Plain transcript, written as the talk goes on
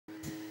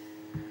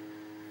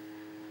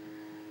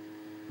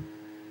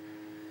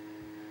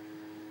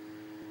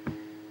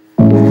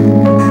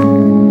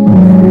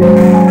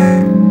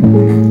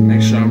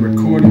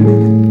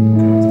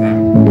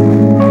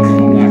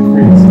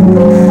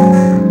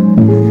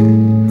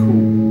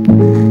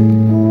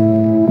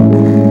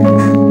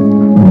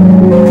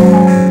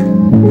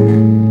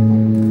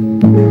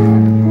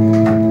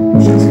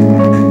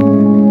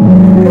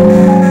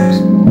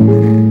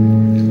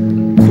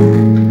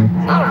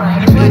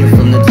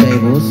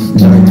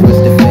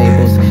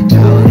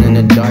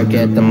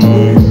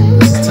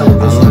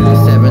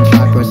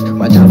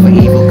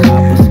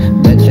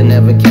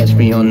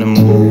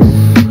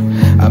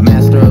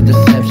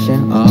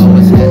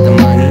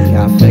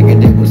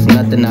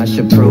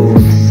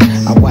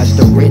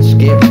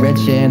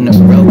richer and the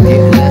broke get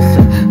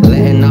lesser.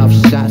 Letting off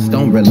shots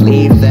don't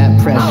relieve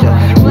that pressure.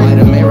 White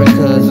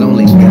America's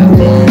only got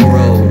one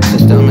road,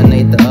 to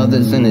dominate the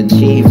others and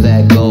achieve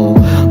that goal.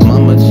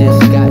 Mama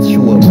just got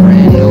you a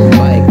brand new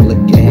bike.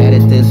 Look, you had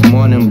it this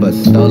morning but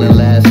stole it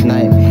last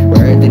night.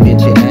 Heard to get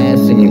your ass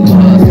and you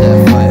lost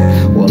that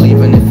fight. Well,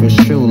 even if it's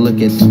true, look,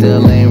 it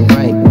still ain't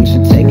right. We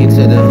should take it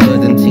to the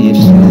hood until you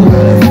show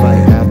how to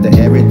fight. After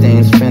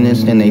everything's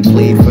finished and they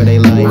plead for their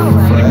life,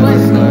 forever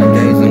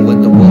stargazing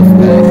with the wolf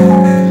pack.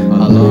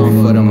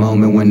 Along for the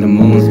moment when the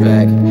moon's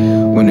back,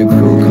 when the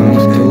crew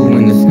comes through,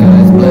 when the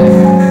sky's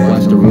black.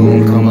 Watch the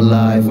room come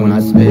alive when I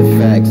spit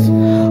facts.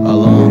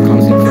 Along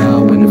comes the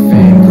crowd when the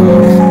fame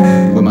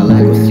comes. With my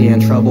legacy in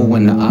trouble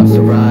when the ops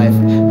arrive.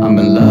 I'm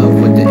in love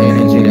with the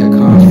energy that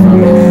comes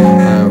from it.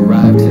 I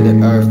arrive to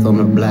the earth on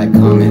a black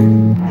comet.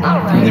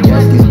 And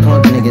yes, these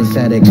punk niggas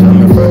had it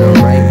coming for the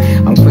right.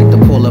 I'm quick to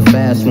pull a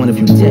fast one if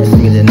you test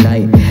me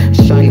tonight.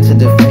 Shot you to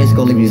the face,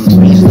 go leave you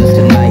speechless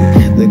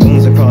tonight. The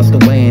goons across the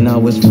way ain't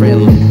always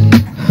friendly.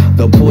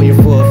 They'll pull you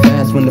for a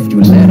fast one if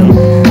you let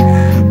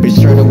them. Be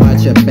sure to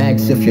watch your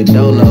backs if you're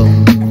dolo.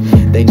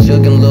 They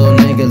jugging little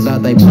niggas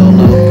out they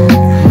polo.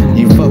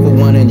 You fuck with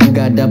one and you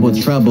got double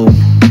trouble.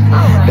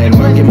 They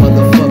murking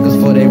motherfuckers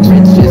for their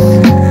riches.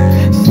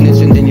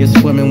 Snitching, then you're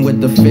swimming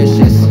with the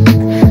fishes.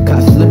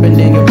 Caught slipping,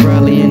 then you'll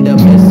probably end up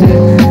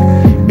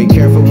missing. Be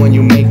careful when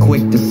you make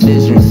quick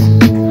decisions,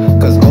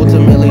 cause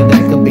ultimately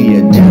that could be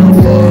a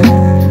downfall.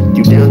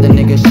 You down the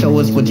nigga, show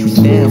us what you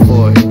stand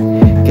for.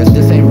 Guess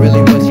this ain't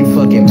really what you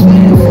fucking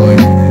planned for.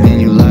 Then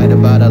you lied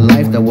about a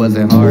life that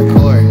wasn't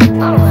hardcore.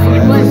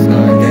 Forever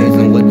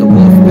stargazing with the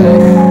wolf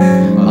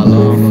pack.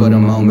 Along for the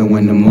moment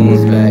when the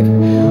moon's back,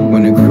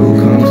 when the crew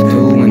comes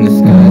through, when the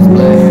sky's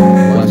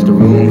black. Watch the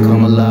room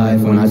come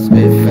alive when I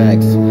spit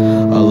facts.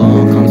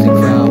 Along comes the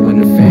crowd when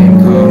the fame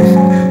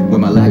comes. With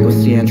my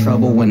legacy in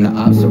trouble when the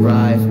ops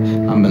arrive.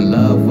 I'm in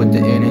love with the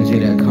energy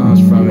that comes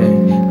from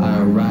it.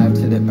 I arrive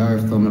to the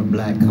earth on a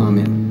black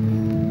comet.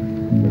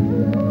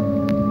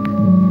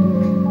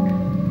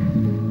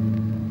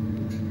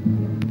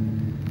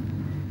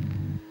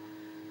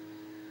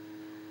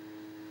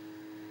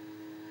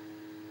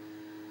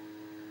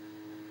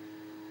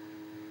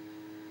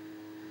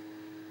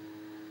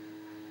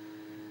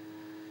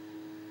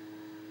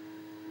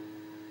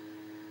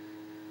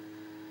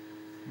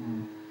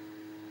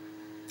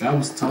 That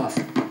was tough.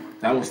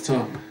 That was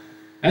tough.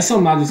 That's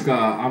something I just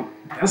got.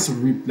 That's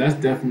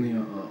definitely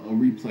a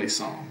replay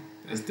song.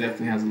 That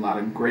definitely has a lot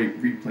of great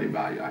replay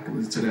value. I can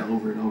listen to that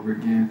over and over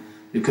again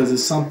because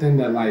it's something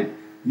that like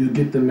you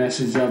get the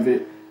message of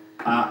it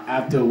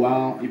after a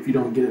while. If you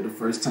don't get it the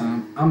first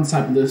time, I'm the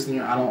type of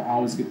listener I don't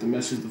always get the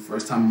message the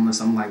first time unless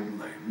I'm like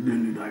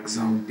literally like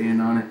zoned in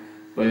on it.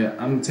 But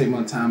I'm gonna take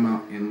my time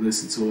out and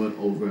listen to it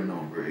over and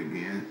over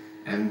again,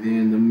 and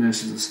then the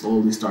message will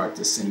slowly start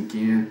to sink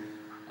in.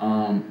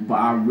 But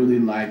I really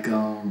like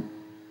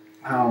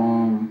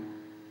how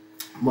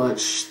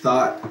much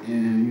thought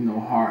and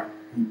heart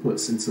he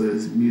puts into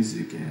his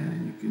music,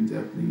 and you can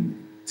definitely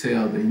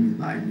tell that he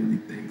like really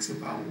thinks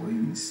about what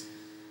he's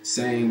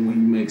saying when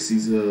he makes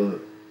these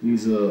what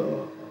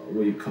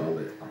do you call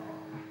it,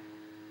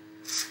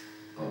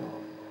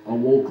 a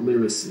woke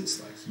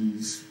lyricist. Like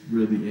he's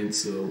really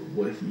into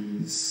what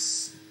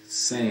he's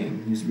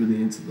saying. He's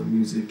really into the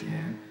music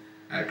and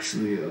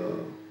actually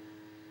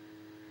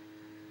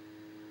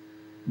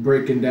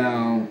breaking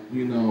down,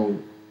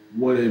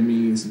 what it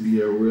means to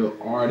be a real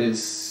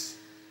artist.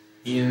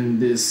 In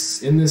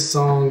this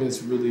song,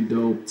 it's really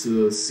dope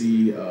to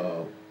see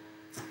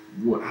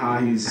what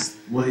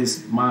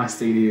his mind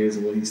state is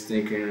and what he's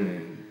thinking,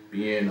 and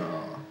being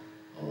a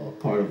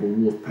part of a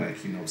wolf pack.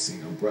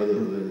 Seeing a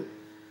brotherhood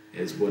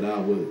is what I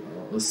would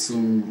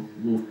assume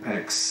wolf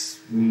packs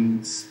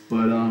means.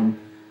 But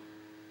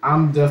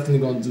I'm definitely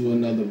gonna do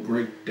another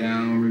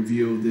breakdown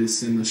review of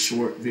this in a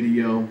short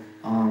video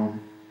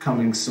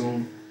coming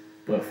soon.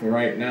 But for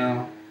right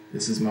now,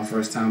 this is my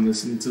first time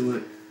listening to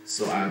it,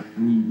 so I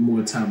need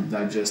more time to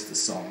digest the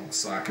song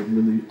so I can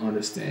really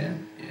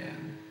understand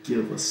and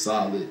give a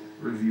solid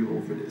review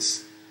over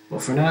this.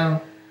 But for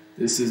now,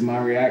 this is my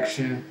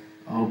reaction.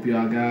 I hope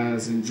y'all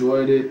guys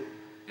enjoyed it,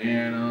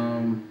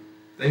 and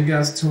thank you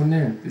guys for tuning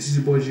in. This is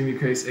your boy Gmb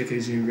Reacts, aka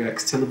Gmb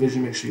Reacts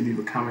Television. Make sure you leave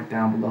a comment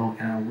down below,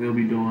 and I will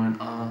be doing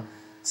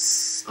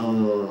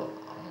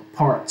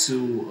part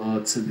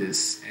 2 to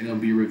this, and it'll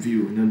be a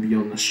review, and it'll be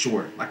on the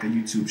short, like a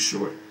YouTube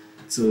short,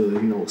 to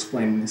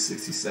explaining in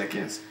 60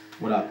 seconds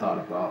what I thought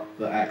about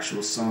the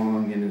actual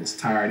song in its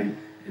entirety,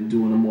 and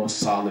doing a more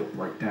solid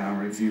breakdown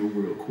review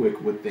real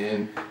quick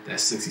within that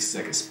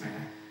 60-second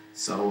span.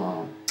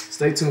 So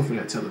stay tuned for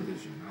that,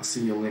 Television. I'll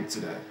send you a link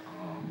to that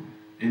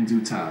in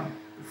due time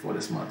before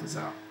this month is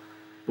out.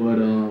 But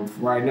for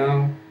right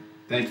now,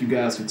 thank you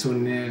guys for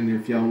tuning in.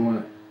 If y'all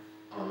want,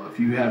 if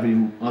you have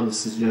any other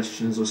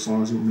suggestions or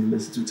songs you want me to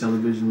listen to,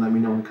 Television, let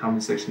me know in the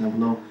comment section down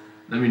below.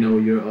 Let me know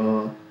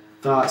your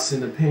thoughts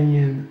and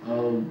opinion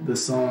of the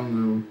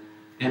song,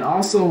 and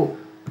also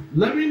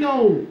let me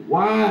know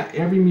why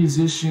every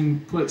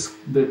musician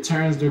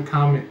turns their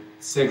comment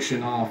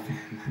section off in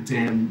the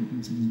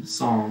damn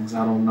songs.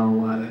 I don't know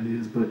why that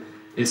is, but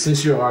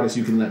since you're an artist,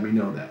 you can let me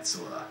know that. So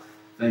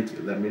thank you,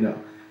 let me know.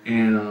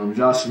 And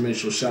Joshua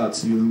Mitchell, shout out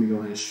to you. Let me go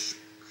ahead and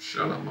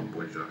shout out my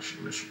boy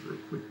Joshua Mitchell real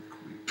quick.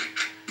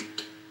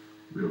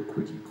 Real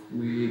quickie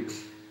quick.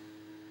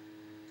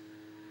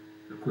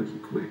 Real quickie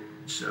quick.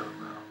 Shout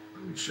him out.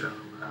 Let me shout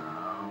him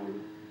out.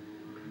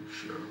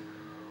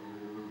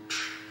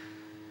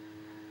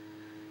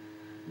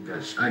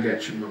 I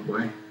got you, my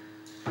boy.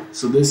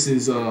 So this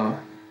is if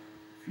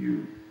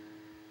you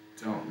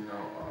don't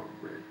know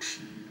already,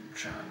 I'm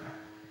trying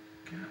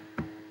to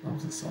get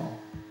loves us all.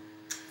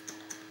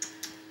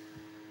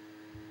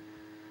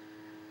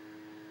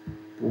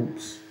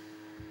 Oops.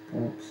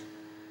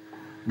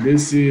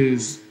 This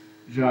is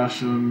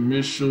Joshua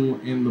Mitchell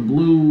in the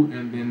blue,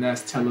 and then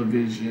that's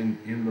Taleavision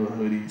in the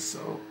hoodie.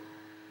 So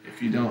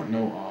if you don't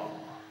know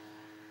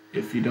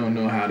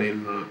how they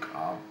look,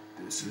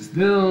 this is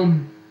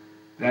them.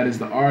 That is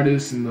the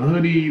artist in the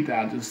hoodie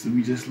that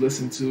we just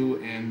listened to,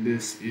 and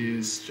this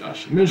is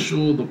Joshua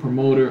Mitchell, the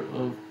promoter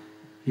of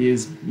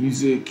his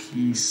music.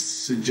 He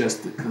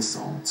suggested this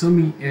song to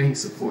me, and he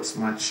supports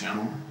my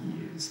channel. He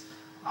is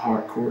a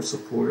hardcore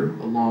supporter,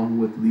 along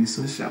with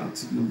Lisa. Shout out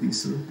to you,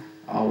 Lisa.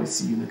 I always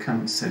see you in the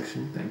comment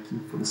section. Thank you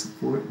for the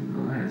support. You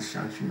know, I had to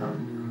shout you out.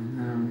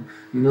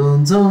 You know what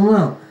I'm talking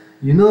about.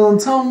 You know what I'm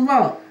talking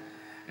about.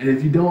 And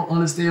if you don't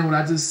understand what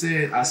I just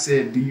said, I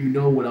said, do you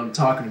know what I'm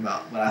talking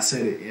about? But I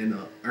said it in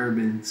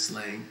urban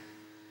slang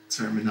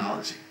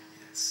terminology.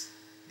 Yes.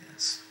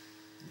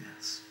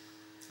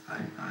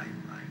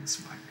 I'm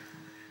smart.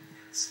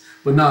 Yes.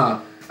 But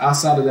nah,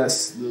 outside of that,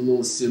 the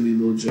little silly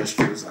little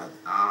gestures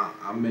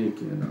I'm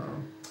making,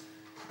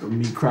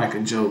 me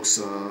cracking jokes.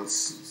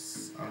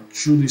 I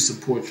truly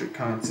support your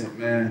content,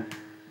 man.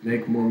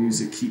 Make more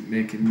music, keep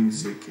making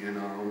music. And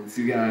if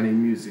you got any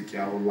music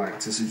y'all would like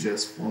to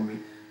suggest for me,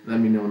 let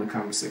me know in the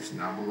comment section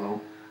down below.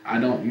 I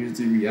don't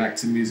usually react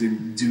to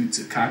music due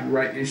to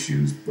copyright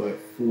issues, but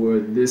for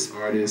this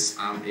artist,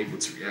 I'm able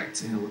to react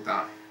to him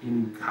without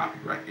any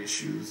copyright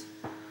issues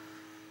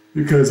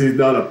because he's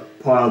not a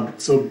part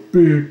of some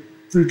big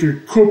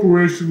freaking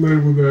corporation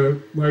label that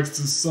likes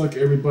to suck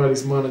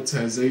everybody's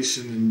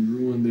monetization and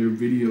ruin their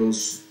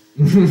videos.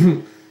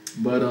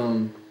 But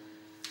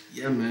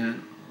yeah,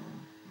 man,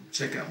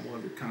 check out more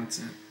of your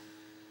content,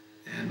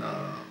 and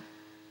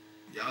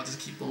y'all just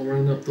keep on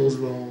running up those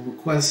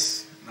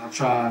requests, and I'll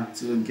try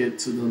to get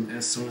to them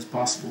as soon as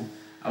possible.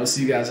 I will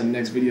see you guys in the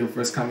next video.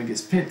 First comment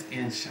gets pinned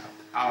and shout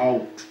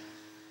out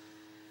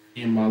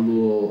in my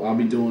little. I'll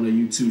be doing a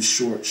YouTube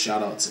short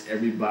shout out to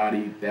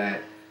everybody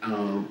that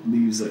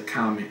leaves a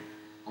comment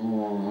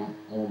on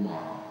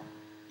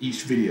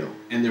each video,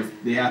 and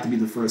they have to be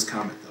the first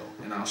comment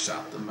though, and I'll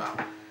shout them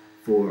out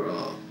for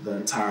the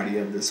entirety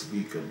of this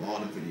week of all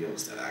the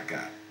videos that I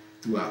got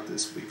throughout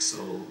this week.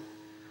 So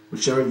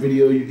whichever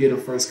video you get a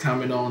first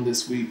comment on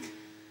this week,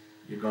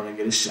 you're gonna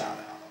get a shout out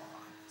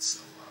on.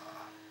 So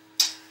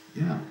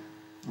yeah,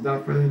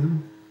 without further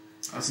ado,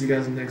 I'll see you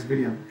guys in the next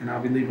video, and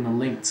I'll be leaving a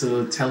link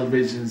to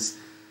Taleavision's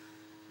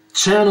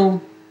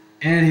channel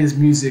and his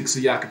music so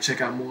y'all can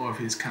check out more of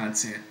his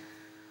content.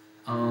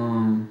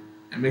 And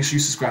make sure you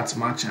subscribe to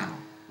my channel.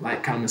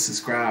 Like, comment,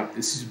 subscribe.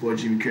 This is your boy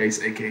Gmb Reacts,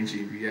 aka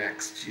Gmb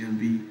Reacts.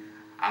 Gmb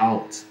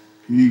out.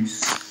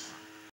 Peace.